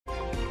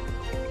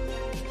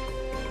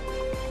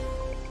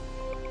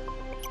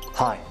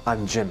Hi,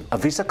 I'm Jim, a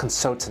visa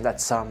consultant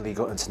at Siam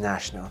Legal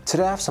International.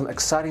 Today I have some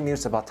exciting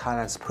news about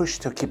Thailand's push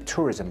to keep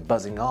tourism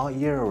buzzing all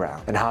year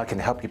round and how it can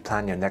help you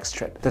plan your next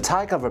trip. The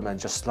Thai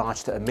government just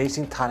launched the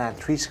Amazing Thailand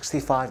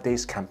 365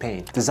 Days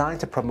campaign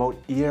designed to promote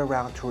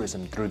year-round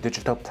tourism through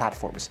digital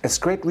platforms. It's a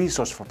great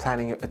resource for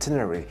planning your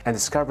itinerary and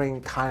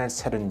discovering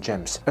Thailand's hidden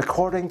gems.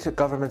 According to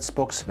government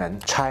spokesman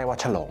Chai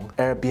Khlong,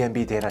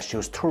 Airbnb data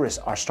shows tourists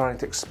are starting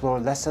to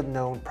explore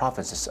lesser-known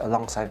provinces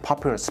alongside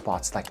popular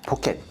spots like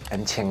Phuket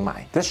and Chiang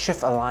Mai. This shift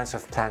aligns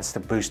with plans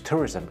to boost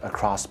tourism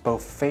across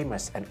both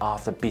famous and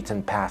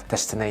off-the-beaten-path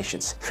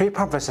destinations. Three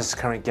provinces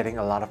currently getting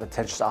a lot of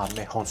attention are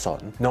Mae Hong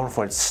Son, known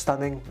for its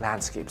stunning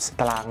landscapes,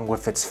 Khlong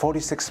with its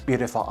 46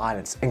 beautiful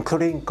islands,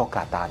 including Koh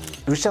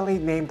recently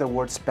named the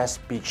world's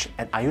best beach,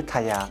 and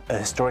Ayutthaya, a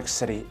historic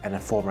city and a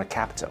former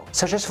capital.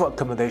 Searches for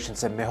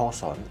accommodations in Mae Hong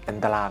Son and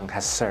Khlong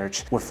has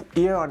surged with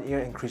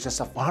year-on-year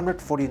increases of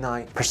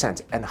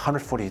 149% and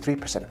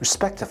 143%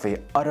 respectively.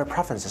 Other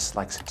provinces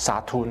like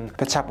Satun,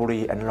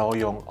 Phetchaburi, and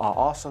Loyong are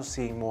also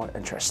seeing more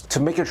interest. To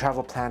make your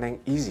travel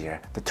planning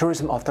easier, the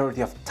Tourism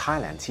Authority of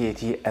Thailand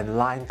 (TAT) and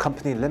Line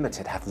Company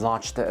Limited have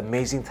launched the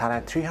Amazing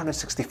Thailand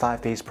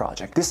 365 Days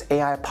project. This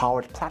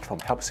AI-powered platform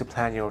helps you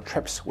plan your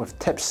trips with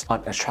tips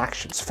on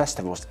attractions,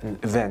 festivals, and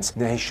events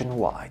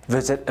nationwide.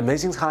 Visit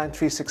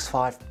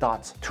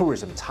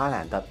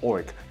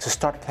amazingthailand365.tourismthailand.org to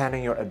start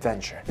planning your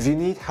adventure. If you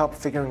need help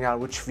figuring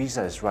out which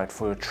visa is right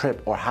for your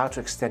trip or how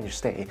to extend your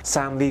stay,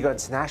 Siam Legal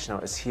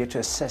International is here to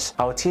assist.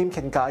 Our team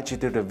can guide you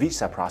through the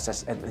visa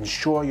process and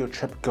ensure your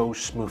trip goes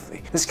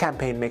smoothly. This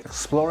campaign makes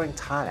exploring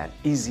Thailand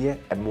easier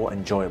and more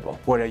enjoyable.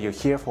 Whether you're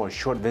here for a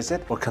short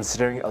visit or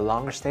considering a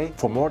longer stay,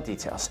 for more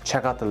details,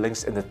 check out the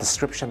links in the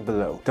description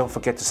below. Don't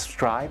forget to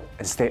subscribe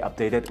and stay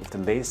updated with the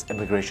latest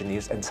immigration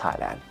news in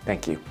Thailand.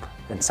 Thank you,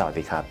 and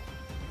Sawadee Krap.